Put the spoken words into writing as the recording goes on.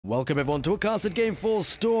Welcome everyone to a casted game for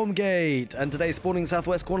Stormgate, and today spawning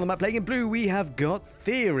southwest corner of the map playing in blue we have got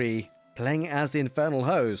Theory playing as the infernal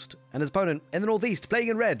host, and his opponent in the northeast playing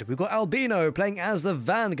in red we've got Albino playing as the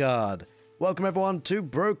vanguard. Welcome everyone to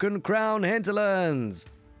Broken Crown Hinterlands,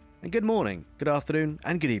 and good morning, good afternoon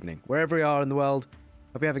and good evening wherever you are in the world.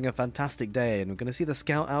 Hope you're having a fantastic day, and we're going to see the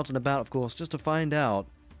scout out and about of course just to find out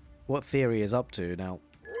what Theory is up to. Now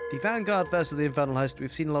the vanguard versus the infernal host,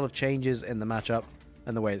 we've seen a lot of changes in the matchup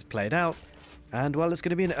and the way it's played out, and well, it's going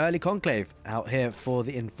to be an early conclave out here for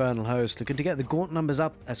the infernal host, looking to get the gaunt numbers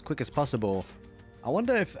up as quick as possible. I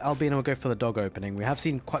wonder if Albino will go for the dog opening. We have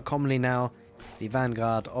seen quite commonly now the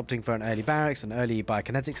vanguard opting for an early barracks, an early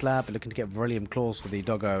biokinetics lab, looking to get Beryllium claws for the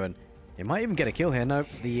doggo, and it might even get a kill here. No,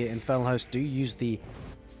 the infernal host do use the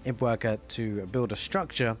imp worker to build a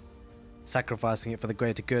structure, sacrificing it for the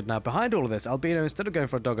greater good. Now behind all of this, Albino, instead of going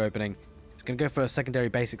for a dog opening, is going to go for a secondary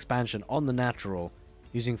base expansion on the natural,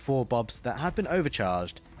 using 4 bobs that have been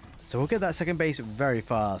overcharged. So we'll get that second base very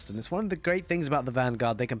fast, and it's one of the great things about the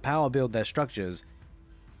vanguard, they can power build their structures.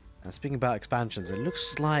 And speaking about expansions, it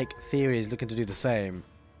looks like Theory is looking to do the same.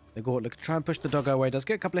 The Gaunt look to try and push the doggo away, does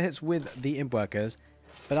get a couple of hits with the imp workers,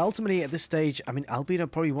 but ultimately at this stage, I mean, Albino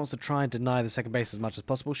probably wants to try and deny the second base as much as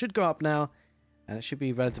possible. Should go up now, and it should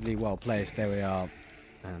be relatively well placed. There we are,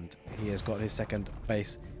 and he has got his second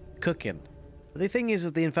base cooking. But the thing is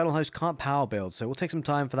that the infernal host can't power build, so it will take some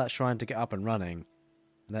time for that shrine to get up and running,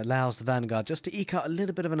 and that allows the vanguard just to eke out a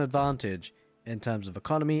little bit of an advantage in terms of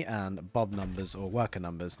economy and bob numbers or worker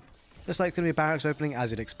numbers. Just like it's going to be a barracks opening,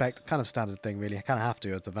 as you'd expect, kind of standard thing really. I kind of have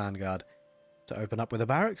to as the vanguard to open up with a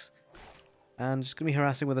barracks, and just going to be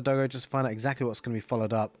harassing with a doggo just to find out exactly what's going to be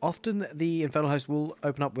followed up. Often the infernal host will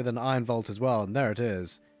open up with an iron vault as well, and there it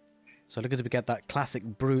is. So looking to get that classic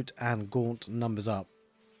brute and gaunt numbers up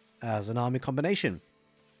as an army combination.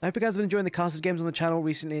 I hope you guys have been enjoying the casted games on the channel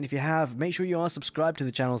recently, and if you have, make sure you are subscribed to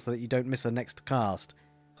the channel so that you don't miss the next cast.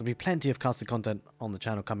 There'll be plenty of casted content on the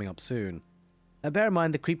channel coming up soon. Now bear in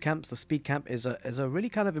mind the creep camps, the speed camp is a really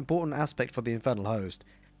kind of important aspect for the infernal host,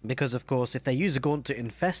 because of course if they use a gaunt to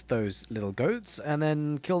infest those little goats and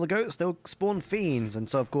then kill the goats, they'll spawn fiends, and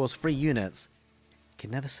so of course free units. You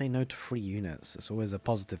can never say no to free units, it's always a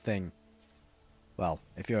positive thing. Well,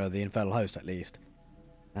 if you're the infernal host at least.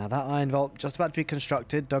 Now that iron vault just about to be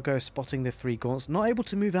constructed, doggo spotting the 3 gaunts, not able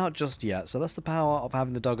to move out just yet, so that's the power of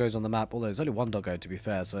having the doggos on the map, although there's only 1 doggo to be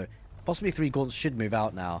fair, so possibly 3 gaunts should move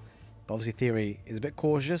out now. But obviously Theory is a bit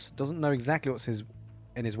cautious, doesn't know exactly what's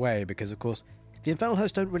in his way, because of course the infernal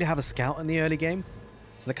hosts don't really have a scout in the early game,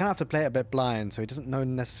 so they kind of have to play it a bit blind, so he doesn't know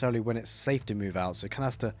necessarily when it's safe to move out, so he kind of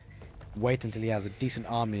has to wait until he has a decent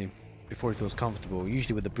army before he feels comfortable,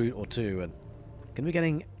 usually with a brute or 2, and going to be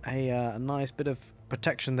getting a nice bit of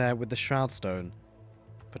protection there with the Shroud Stone.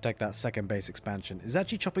 Protect that second base expansion. Is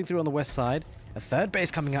actually chopping through on the west side. A third base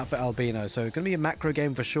coming out for Albino, so it's going to be a macro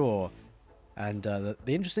game for sure. And the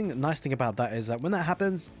nice thing about that is that when that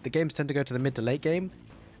happens, the games tend to go to the mid to late game,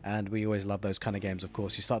 and we always love those kind of games, of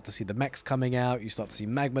course. You start to see the mechs coming out, you start to see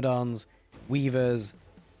Magmadons, Weavers,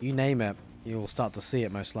 you name it, you'll start to see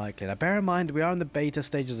it most likely. Now bear in mind, we are in the beta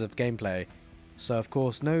stages of gameplay, so of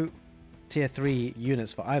course no tier 3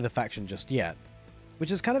 units for either faction just yet. Which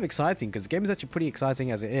is kind of exciting, because the game is actually pretty exciting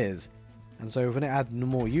as it is. And so we're going to add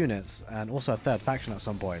more units, and also a third faction at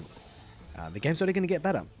some point. The game's only going to get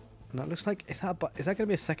better. And it looks like, is that going to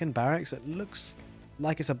be a second barracks? It looks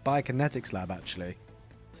like it's a biokinetics lab actually.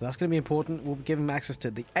 So that's going to be important. We'll give him access to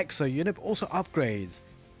the exo unit, but also upgrades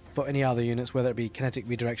for any other units, whether it be kinetic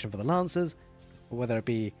redirection for the lancers, or whether it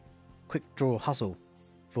be quick draw hustle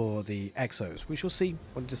for the exos. We shall see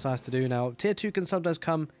what he decides to do now. Tier 2 can sometimes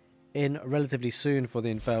come in relatively soon for the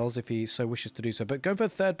infernals if he so wishes to do so, but going for a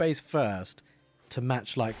third base first to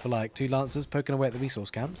match like for like. 2 lancers poking away at the resource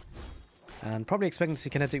camps, and probably expecting to see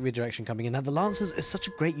kinetic redirection coming in. Now the lancers is such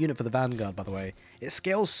a great unit for the vanguard, by the way. It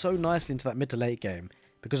scales so nicely into that mid to late game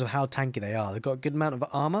because of how tanky they are. They've got a good amount of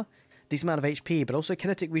armor, decent amount of HP, but also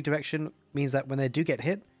kinetic redirection means that when they do get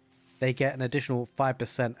hit, they get an additional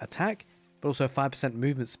 5% attack, but also 5%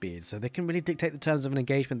 movement speed, so they can really dictate the terms of an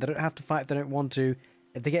engagement. They don't have to fight if they don't want to.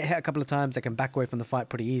 If they get hit a couple of times, they can back away from the fight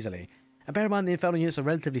pretty easily. And bear in mind, the infernal units are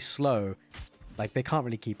relatively slow. Like, they can't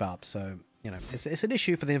really keep up. So, you know, it's an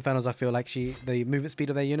issue for the infernals, I feel like. The movement speed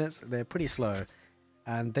of their units, they're pretty slow.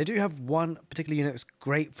 And they do have one particular unit that's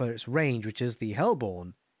great for its range, which is the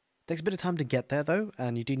Hellborn. Takes a bit of time to get there, though,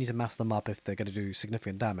 and you do need to mass them up if they're going to do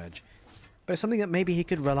significant damage. But it's something that maybe he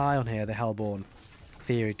could rely on here, the Hellborn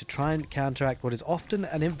Theory, to try and counteract what is often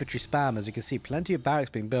an infantry spam. As you can see, plenty of barracks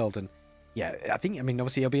being built, and yeah, I mean,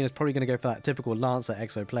 obviously Albino is probably going to go for that typical Lancer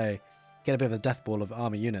exo play, get a bit of a death ball of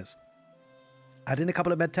army units. Add in a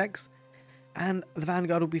couple of med techs, and the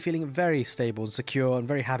vanguard will be feeling very stable and secure and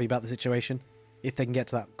very happy about the situation if they can get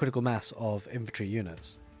to that critical mass of infantry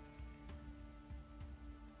units.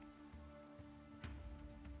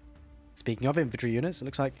 Speaking of infantry units, it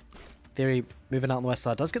looks like Theory moving out on the west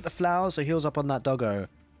side does get the flowers, so heals up on that doggo.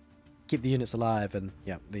 Keep the units alive, and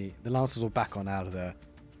yeah, the lancers will back on out of there.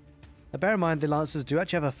 Now bear in mind, the lancers do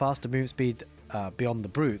actually have a faster move speed beyond the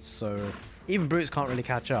brutes, so even brutes can't really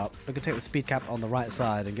catch up. We can take the speed cap on the right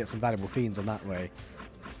side and get some valuable fiends on that way.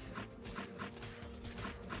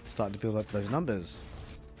 Starting to build up those numbers.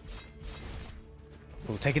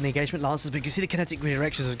 We're taking the engagement lancers, but you can see the kinetic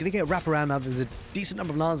redirections. It's going to get a wrap around now. There's a decent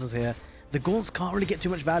number of lancers here. The gaunts can't really get too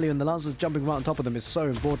much value, and the lancers jumping right on top of them is so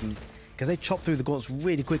important because they chop through the gaunts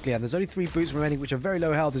really quickly, and there's only 3 brutes remaining which are very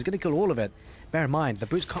low health. It's going to kill all of it. Bear in mind, the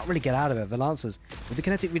brutes can't really get out of there. The lancers, with the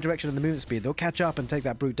kinetic redirection and the movement speed, they'll catch up and take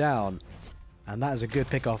that brute down. And that is a good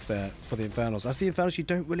pick off there for the infernals. As the infernals, you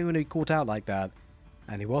don't really want to be caught out like that.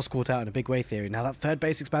 And he was caught out in a big way, Theory. Now that third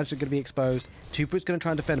base expansion is going to be exposed. 2 brutes going to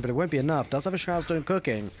try and defend, but it won't be enough. Does have a Shroudstone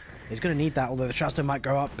cooking. He's going to need that, although the Shroudstone might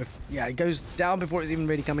go up. Yeah, it goes down before it's even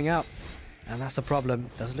really coming out. And that's a problem.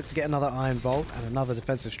 Doesn't look to get another Iron Vault and another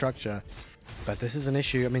defensive structure. But this is an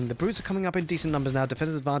issue. I mean, the brutes are coming up in decent numbers now.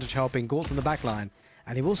 Defensive advantage helping. Gaunts on the back line.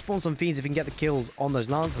 And he will spawn some fiends if he can get the kills on those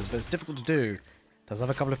lancers, but it's difficult to do. Does have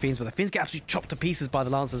a couple of fiends, but the fiends get absolutely chopped to pieces by the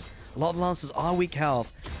lancers. A lot of the lancers are weak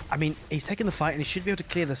health. I mean, he's taking the fight and he should be able to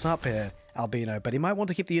clear this up here, Albino, but he might want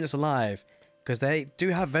to keep the units alive because they do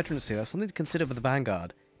have veterancy. That's something to consider for the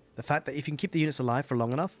vanguard. The fact that if you can keep the units alive for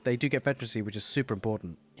long enough, they do get veterancy, which is super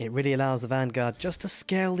important. It really allows the vanguard just to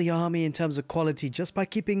scale the army in terms of quality just by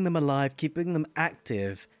keeping them alive, keeping them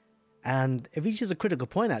active. And it reaches a critical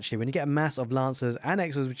point, actually, when you get a mass of lancers and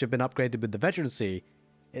exos which have been upgraded with the veterancy.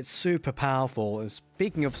 It's super powerful. And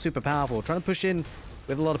speaking of super powerful, trying to push in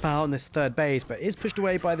with a lot of power on this third base, but is pushed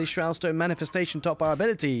away by the Shroudstone manifestation top bar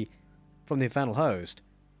ability from the infernal host.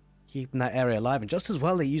 Keeping that area alive, and just as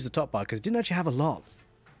well they used the top bar because it didn't actually have a lot.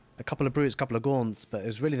 A couple of brutes, a couple of gaunts, but it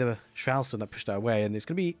was really the Shroudstone that pushed that away, and it's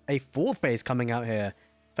going to be a 4th base coming out here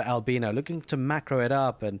for Albino, looking to macro it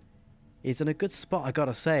up, and he's in a good spot, I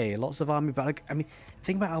gotta say. Lots of army, but I mean,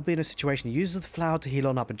 think about Albino's situation. He uses the flower to heal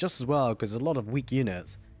on up, and just as well, because there's a lot of weak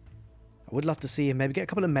units. I would love to see him maybe get a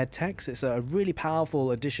couple of med techs. It's a really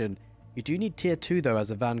powerful addition. You do need tier 2 though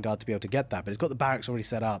as a vanguard to be able to get that, but he's got the barracks already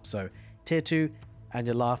set up, so tier 2, and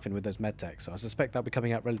you're laughing with those med techs. So I suspect that'll be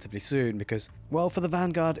coming out relatively soon because, well, for the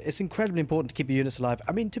vanguard, it's incredibly important to keep your units alive.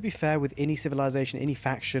 I mean, to be fair, with any civilization, any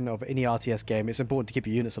faction of any RTS game, it's important to keep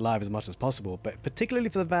your units alive as much as possible, but particularly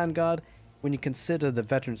for the vanguard, when you consider the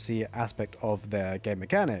veterancy aspect of their game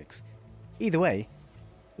mechanics. Either way,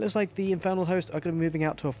 looks like the infernal host are going to be moving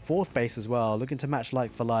out to a 4th base as well, looking to match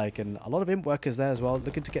like for like, and a lot of imp workers there as well,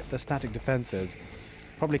 looking to get the static defenses.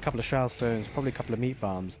 Probably a couple of Shroudstones, probably a couple of meat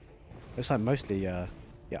farms. Looks like mostly, yeah,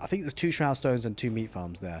 I think there's 2 Shroudstones and 2 meat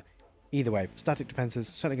farms there. Either way, static defenses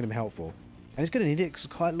certainly going to be helpful. And it's going to need it because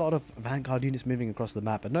quite a lot of vanguard units moving across the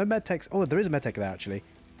map, but no medtechs. Oh, there is a medtech there actually.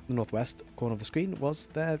 The northwest corner of the screen was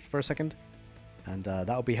there for a second. And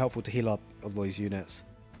that'll be helpful to heal up all these units.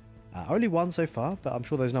 Only 1 so far, but I'm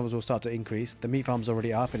sure those numbers will start to increase. The meat farm's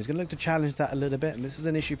already up, and he's going to look to challenge that a little bit. And this is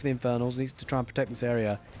an issue for the infernals. He needs to try and protect this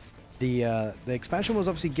area. The expansion was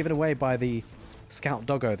obviously given away by the scout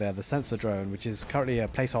doggo there, the sensor drone, which is currently a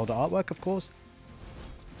placeholder artwork, of course.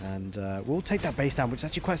 And we'll take that base down, which is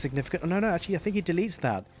actually quite significant. Oh, no, actually, I think he deletes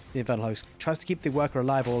that. The infernal host tries to keep the worker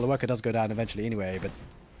alive, or the worker does go down eventually anyway, but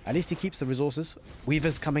at least he keeps the resources.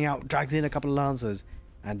 Weaver's coming out, drags in a couple of lancers,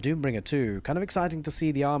 and Doombringer too. Kind of exciting to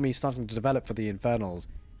see the army starting to develop for the infernals.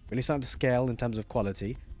 Really starting to scale in terms of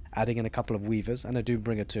quality, adding in a couple of Weavers and a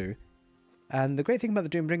Doombringer too. And the great thing about the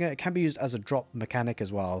Doombringer, it can be used as a drop mechanic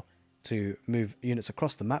as well, to move units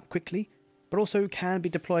across the map quickly, but also can be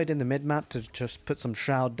deployed in the mid-map to just put some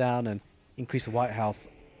shroud down and increase the white health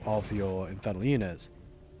of your infernal units.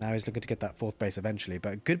 Now he's looking to get that 4th base eventually,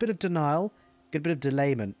 but a good bit of denial, good bit of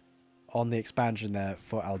delayment on the expansion there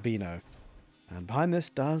for Albino. And behind this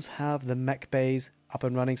does have the mech bays up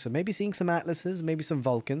and running, so maybe seeing some Atlases, maybe some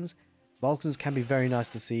Vulcans. Vulcans can be very nice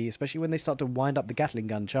to see, especially when they start to wind up the Gatling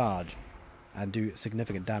gun charge and do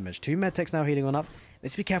significant damage. 2 medtechs now healing on up.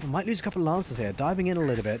 Let's be careful, might lose a couple of lancers here, diving in a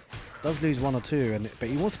little bit. Does lose 1 or 2, but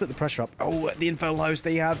he wants to put the pressure up. Oh, the infernal host,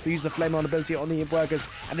 they have used the flame on ability on the imp workers,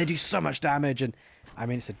 and they do so much damage, and I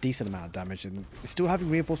mean, it's a decent amount of damage, and still having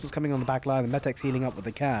reinforcements coming on the back line, and medtechs healing up what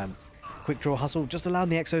they can. Quick draw hustle, just allowing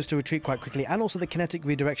the exos to retreat quite quickly, and also the kinetic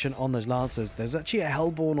redirection on those lancers. There's actually a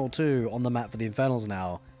Hellborn or 2 on the map for the infernals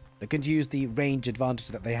now. They're going to use the range advantage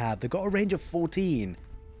that they have. They've got a range of 14.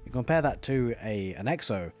 You compare that to an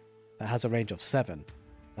exo, that has a range of 7.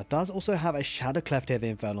 That does also have a shadow cleft here, the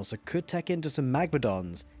infernal, so could tech into some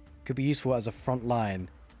magmadons. Could be useful as a front line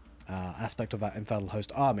aspect of that infernal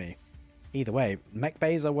host army. Either way, mech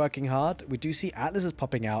bays are working hard. We do see atlases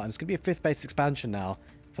popping out, and it's going to be a 5th base expansion now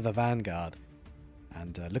for the vanguard.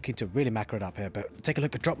 And looking to really macro it up here, but take a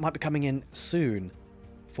look, a drop might be coming in soon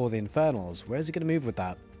for the infernals. Where is he going to move with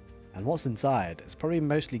that? And what's inside? It's probably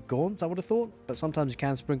mostly gaunts, I would have thought, but sometimes you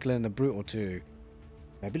can sprinkle in a brute or two.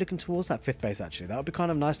 Maybe looking towards that 5th base, actually. That would be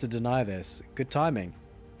kind of nice to deny this. Good timing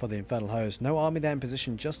for the infernal host. No army there in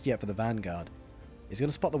position just yet for the vanguard. He's going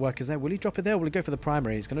to spot the workers there. Will he drop it there? Will he go for the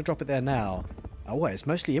primary? He's going to drop it there now. Oh, wait, it's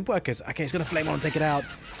mostly imp workers. Okay, he's going to flame on and take it out.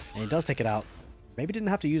 And he does take it out. Maybe didn't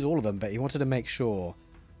have to use all of them, but he wanted to make sure.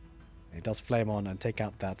 And he does flame on and take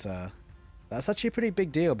out that. That's actually a pretty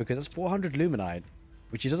big deal because it's 400 luminite,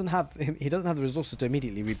 which he doesn't have. He doesn't have the resources to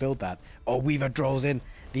immediately rebuild that. Oh, Weaver draws in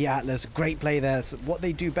the Atlas. Great play there. So what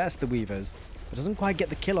they do best, the Weavers, but doesn't quite get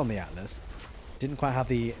the kill on the Atlas. Didn't quite have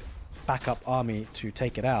the backup army to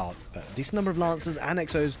take it out, but a decent number of Lancers and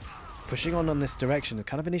Exos pushing on this direction. It's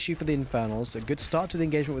kind of an issue for the Infernals. A good start to the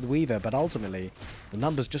engagement with Weaver, but ultimately the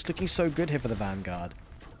numbers just looking so good here for the Vanguard.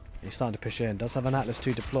 He's starting to push in. Does have an Atlas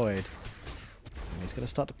 2 deployed. And he's going to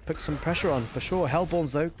start to put some pressure on for sure.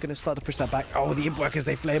 Hellborns though going to start to push that back. Oh, the Imp Workers,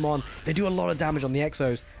 they flame on. They do a lot of damage on the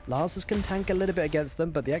Exos. Lancers can tank a little bit against them,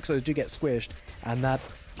 but the Exos do get squished, and that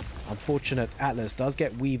unfortunate Atlas does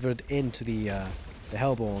get weavered into the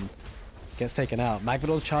Hellborn. Gets taken out.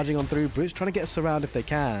 Magmadon's charging on through. Brutes trying to get us around if they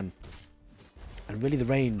can. And really the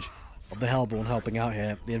range of the Hellborn helping out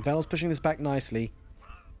here. The Infernal's pushing this back nicely.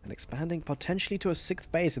 And expanding potentially to a 6th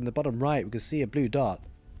base in the bottom right. We can see a blue dot.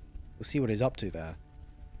 We'll see what he's up to there.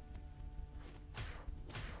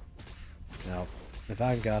 Now, the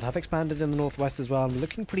Vanguard have expanded in the northwest as well. And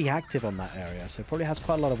looking pretty active on that area. So probably has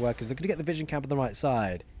quite a lot of workers. Looking to get the vision camp on the right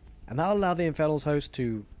side. And that'll allow the Infernal's host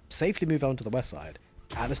to safely move on to the west side.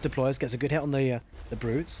 Atlas deploys, gets a good hit on the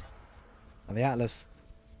brutes, and the Atlas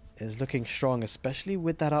is looking strong, especially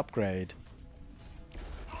with that upgrade.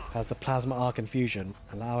 Has the plasma arc infusion,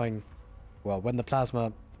 allowing, well, when the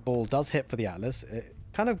plasma ball does hit for the Atlas, it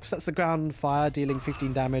kind of sets the ground on fire, dealing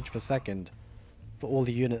 15 damage per second for all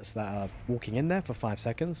the units that are walking in there for 5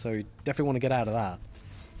 seconds. So you definitely want to get out of that.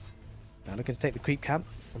 Now looking to take the creep camp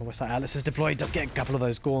on the west side. Atlas is deployed, does get a couple of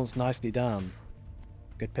those gaunts nicely done.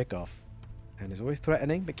 Good pick off. And he's always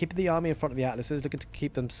threatening, but keeping the army in front of the Atlases, looking to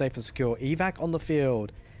keep them safe and secure. Evac on the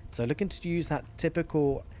field. So looking to use that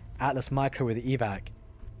typical Atlas micro with the evac.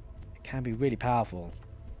 It can be really powerful.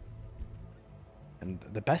 And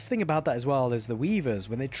the best thing about that as well is the Weavers,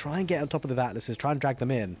 when they try and get on top of the Atlases, try and drag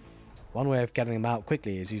them in. One way of getting them out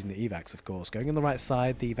quickly is using the evacs, of course. Going on the right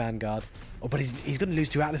side, the Vanguard. Oh, but he's going to lose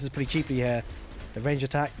 2 Atlases pretty cheaply here. The range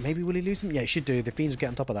attack, maybe will he lose them? Yeah, he should do. The Fiends will get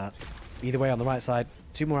on top of that. Either way, on the right side,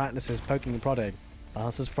 2 more Atlases poking and prodding.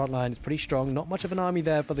 Lancers front line is pretty strong. Not much of an army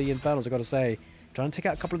there for the Infernals, I've got to say. Trying to take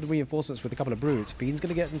out a couple of the reinforcements with a couple of brutes. Fiend's going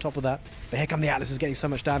to get on top of that. But here come the Atlases getting so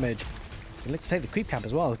much damage. They look to take the creep camp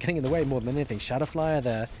as well, getting in the way more than anything. Shadowflyer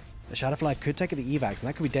there. The Shadowflyer could take the evacs, and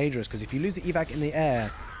that could be dangerous because if you lose the evac in the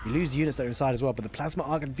air, you lose the units that are inside as well. But the plasma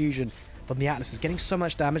arc infusion from the Atlas is getting so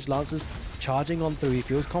much damage. Lancers charging on through. He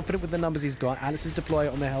feels confident with the numbers he's got. Atlases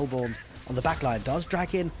deploy on their Hellborns on the back line. Does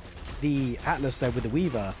drag in the Atlas there with the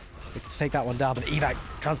Weaver to take that one down, but the evac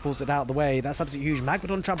transports it out of the way. That's absolutely huge.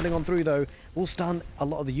 Magmadon trampling on through though will stun a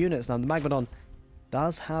lot of the units. Now the Magmadon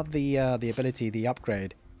does have the ability, the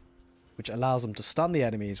upgrade, which allows them to stun the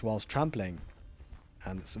enemies whilst trampling,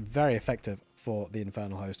 and it's very effective for the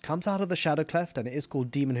Infernal host. Comes out of the Shadow Cleft, and it is called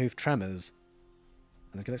Demon Hoof Tremors,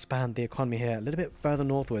 and it's going to expand the economy here a little bit further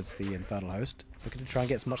northwards. The Infernal host looking to try and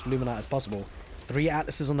get as much luminite as possible. 3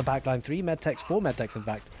 Atlases on the back line, 3 medtechs, 4 medtechs in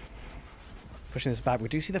fact, pushing this back. We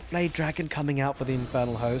do see the Flayed Dragon coming out for the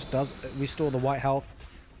Infernal host. Does restore the white health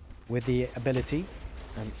with the ability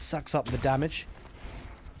and sucks up the damage.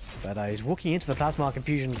 But he's walking into the Plasma Arc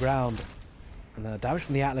Infusion ground, and the damage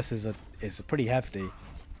from the Atlas is pretty hefty.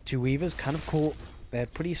 2 Weavers kind of caught. They're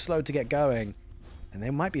pretty slow to get going, and they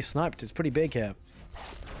might be sniped. It's pretty big here.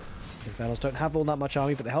 The Infernals don't have all that much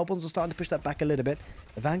army, but the Hellborns are starting to push that back a little bit.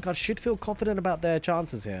 The Vanguard should feel confident about their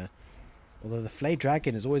chances here. Although the Flayed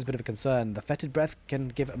Dragon is always a bit of a concern. The Fetid Breath can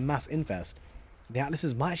give a mass infest. The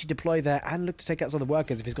Atlases might actually deploy there and look to take out some of the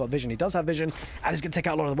workers if he's got vision. He does have vision, and he's going to take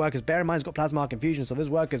out a lot of the workers. Bear in mind he's got Plasma Arc Infusion, so those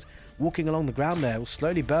workers walking along the ground there will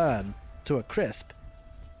slowly burn to a crisp.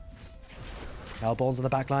 Hellborns on the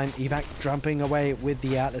back line. Evac jumping away with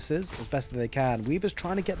the Atlases as best as they can. Weaver's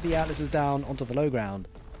trying to get the Atlases down onto the low ground.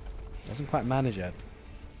 Doesn't quite manage it.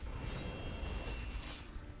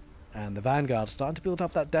 And the vanguard starting to build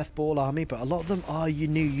up that death ball army, but a lot of them are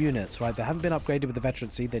new units, right? They haven't been upgraded with the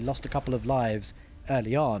veterancy. They lost a couple of lives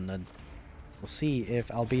early on, and we'll see if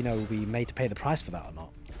albino will be made to pay the price for that or not.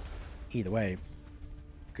 Either way,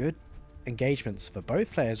 good engagements for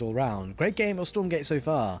both players all round. Great game of Stormgate so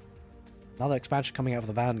far. Another expansion coming out of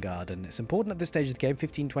the vanguard, and it's important at this stage of the game,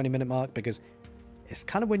 15-20 minute mark, because it's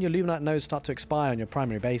kind of when your Luminite nodes start to expire on your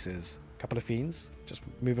primary bases. A couple of fiends just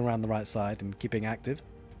moving around the right side and keeping active.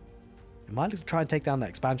 It might look to try and take down that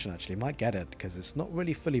expansion, actually. Might get it, because it's not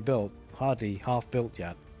really fully built. Hardly half built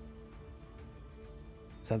yet.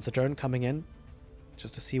 Sensor drone coming in,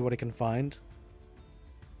 just to see what it can find.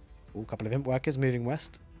 Ooh, a couple of imp workers moving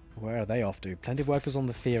west. Where are they off to? Plenty of workers on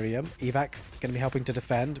the Therium. Evac going to be helping to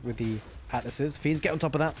defend with the Atlases. Fiends get on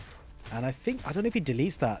top of that. And I don't know if he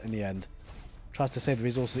deletes that in the end. Tries to save the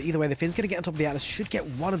resources. Either way, the Fiends going to get on top of the Atlas. Should get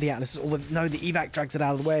one of the Atlases. Although, no, the Evac drags it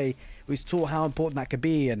out of the way. We saw how important that could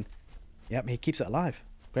be, and yep, he keeps it alive.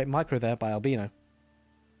 Great micro there by albino.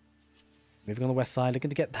 Moving on the west side, looking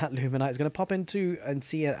to get that Luminite. He's going to pop into and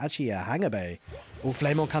see actually a hangar bay. Oh,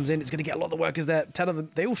 Flamon comes in. It's going to get a lot of the workers there. 10 of them.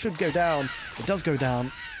 They all should go down. It does go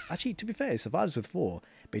down. Actually, to be fair, he survives with 4.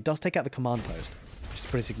 But he does take out the command post, which is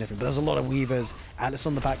pretty significant. But there's a lot of Weavers. Atlas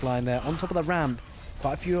on the back line there. On top of the ramp,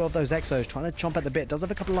 quite a few of those Exos trying to chomp at the bit. Does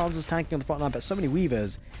have a couple of Lancers tanking on the front line, but so many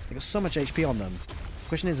Weavers. They've got so much HP on them. The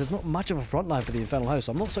question is, there's not much of a front line for the Infernal Host,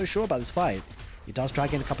 so I'm not so sure about this fight. He does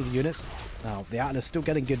drag in a couple of units. Now, the Atlas still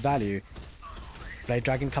getting good value. Blade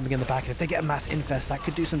Dragon coming in the back, and if they get a mass infest, that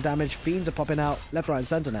could do some damage. Fiends are popping out left, right, and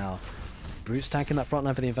center now. Brute's tanking that front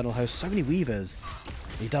line for the Infernal Host. So many Weavers.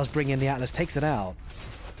 He does bring in the Atlas, takes it out.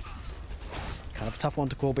 Kind of a tough one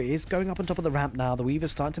to call, but he is going up on top of the ramp now. The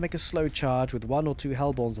Weaver's starting to make a slow charge with 1 or 2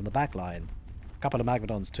 Hellborns on the back line. A couple of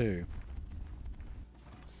Magmadons too.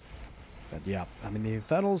 But yeah, I mean, the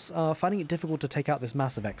Infernals are finding it difficult to take out this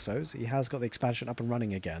massive Exos. He has got the expansion up and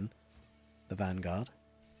running again. The Vanguard.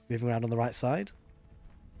 Moving around on the right side.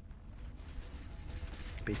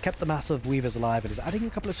 But he's kept the massive Weavers alive, and he's adding a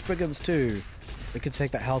couple of Spriggans too. We could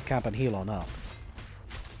take that health camp and heal on up.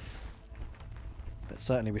 But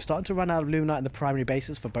certainly, we're starting to run out of Luminite in the primary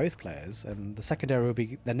bases for both players, and the secondary will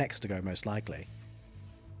be the next to go, most likely.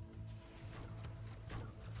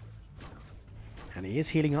 And he is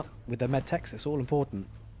healing up with the medtechs. It's all important.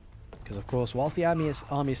 Because, of course, whilst the army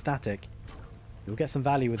is static, you'll get some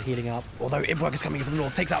value with healing up. Although Imp Worker's coming in from the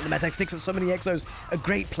north, takes out the medtechs, takes out so many Exos. A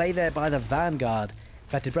great play there by the Vanguard.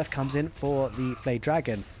 Fetid Breath comes in for the Flayed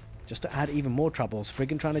Dragon, just to add even more trouble.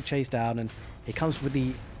 Spriggan trying to chase down, and he comes with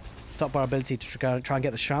the top bar ability to try and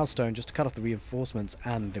get the Shroud Stone just to cut off the reinforcements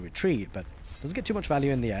and the retreat, but doesn't get too much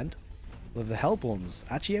value in the end. Well, the Hellborns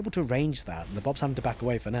actually able to range that, and the Bob's having to back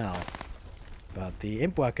away for now. But the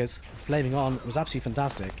Imp Workers flaming on was absolutely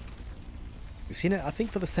fantastic. We've seen it, I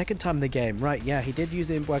think, for the second time in the game. Right, yeah, he did use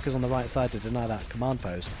the Imp Workers on the right side to deny that command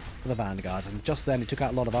post for the Vanguard, and just then he took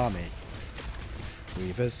out a lot of army.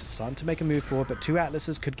 Weavers starting to make a move forward, but 2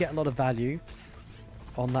 Atlases could get a lot of value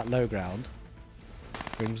on that low ground.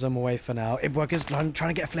 Brings them away for now. Imp Workers trying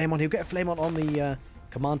to get a flame on. He'll get a flame on the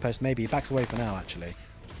command post, maybe. He backs away for now, actually.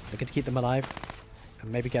 Looking to keep them alive and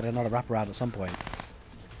maybe get another wraparound at some point.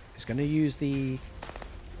 He's going to use the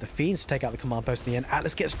Fiends to take out the command post in the end.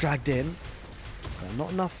 Atlas gets dragged in.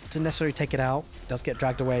 Not enough to necessarily take it out. Does get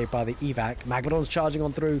dragged away by the evac. Magmadon's charging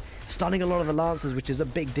on through, stunning a lot of the Lancers, which is a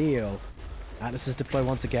big deal. Atlas is deployed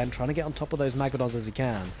once again, trying to get on top of those Magmadons as he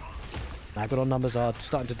can. Magmadon numbers are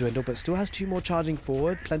starting to dwindle, but still has 2 more charging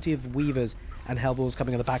forward. Plenty of Weavers and Hellballs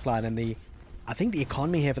coming on the back line, and I think the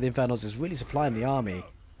economy here for the Infernals is really supplying the army.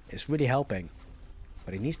 It's really helping.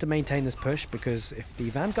 But he needs to maintain this push, because if the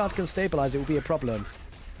Vanguard can stabilize, it will be a problem.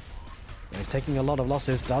 He's taking a lot of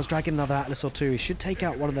losses. Does drag in another Atlas or 2. He should take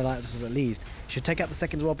out one of the Atlases at least. Should take out the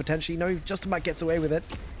second as well, potentially. No, just about gets away with it.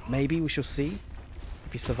 Maybe, we shall see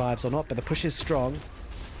if he survives or not. But the push is strong.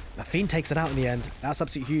 The Fiend takes it out in the end. That's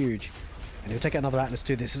absolutely huge. And he'll take out another Atlas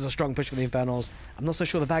too. This is a strong push for the Infernals. I'm not so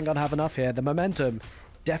sure the Vanguard have enough here. The momentum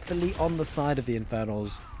definitely on the side of the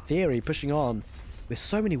Infernals. Theory pushing on. With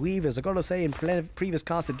so many Weavers, I've got to say, in previous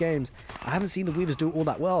casted games, I haven't seen the Weavers do all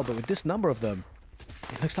that well, but with this number of them,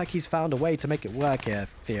 it looks like he's found a way to make it work here,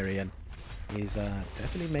 Theory, and he's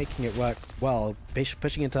definitely making it work well,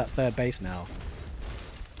 pushing into that third base now.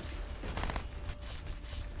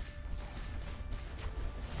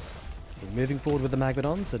 He's moving forward with the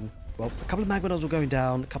Magmadons, and, well, a couple of Magmadons were going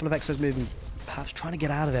down, a couple of Exos moving, perhaps trying to get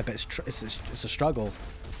out of there, but it's a struggle.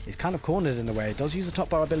 He's kind of cornered in a way. Does use the top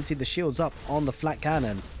bar ability, the shield's up on the flat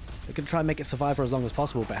cannon. They can try and make it survive for as long as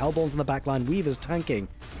possible, but Hellborn's on the back line, Weaver's tanking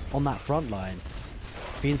on that front line.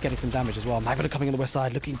 Fiend's getting some damage as well. Magma coming on the west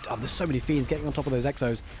side, looking... Oh, there's so many Fiends getting on top of those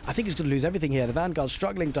Exos. I think he's going to lose everything here. The Vanguard's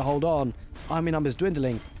struggling to hold on. Army numbers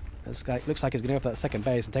dwindling. This guy looks like he's going to go for that second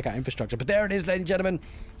base and take out infrastructure. But there it is, ladies and gentlemen.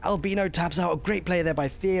 Albino taps out. A great play there by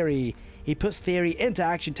Theory. He puts Theory into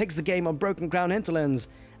action, takes the game on Broken Crown Hinterlands.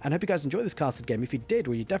 And I hope you guys enjoyed this casted game. If you did,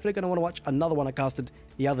 well, you're definitely going to want to watch another one I casted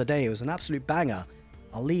the other day. It was an absolute banger.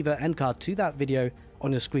 I'll leave an end card to that video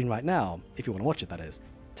on your screen right now, if you want to watch it, that is.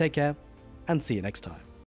 Take care, and see you next time.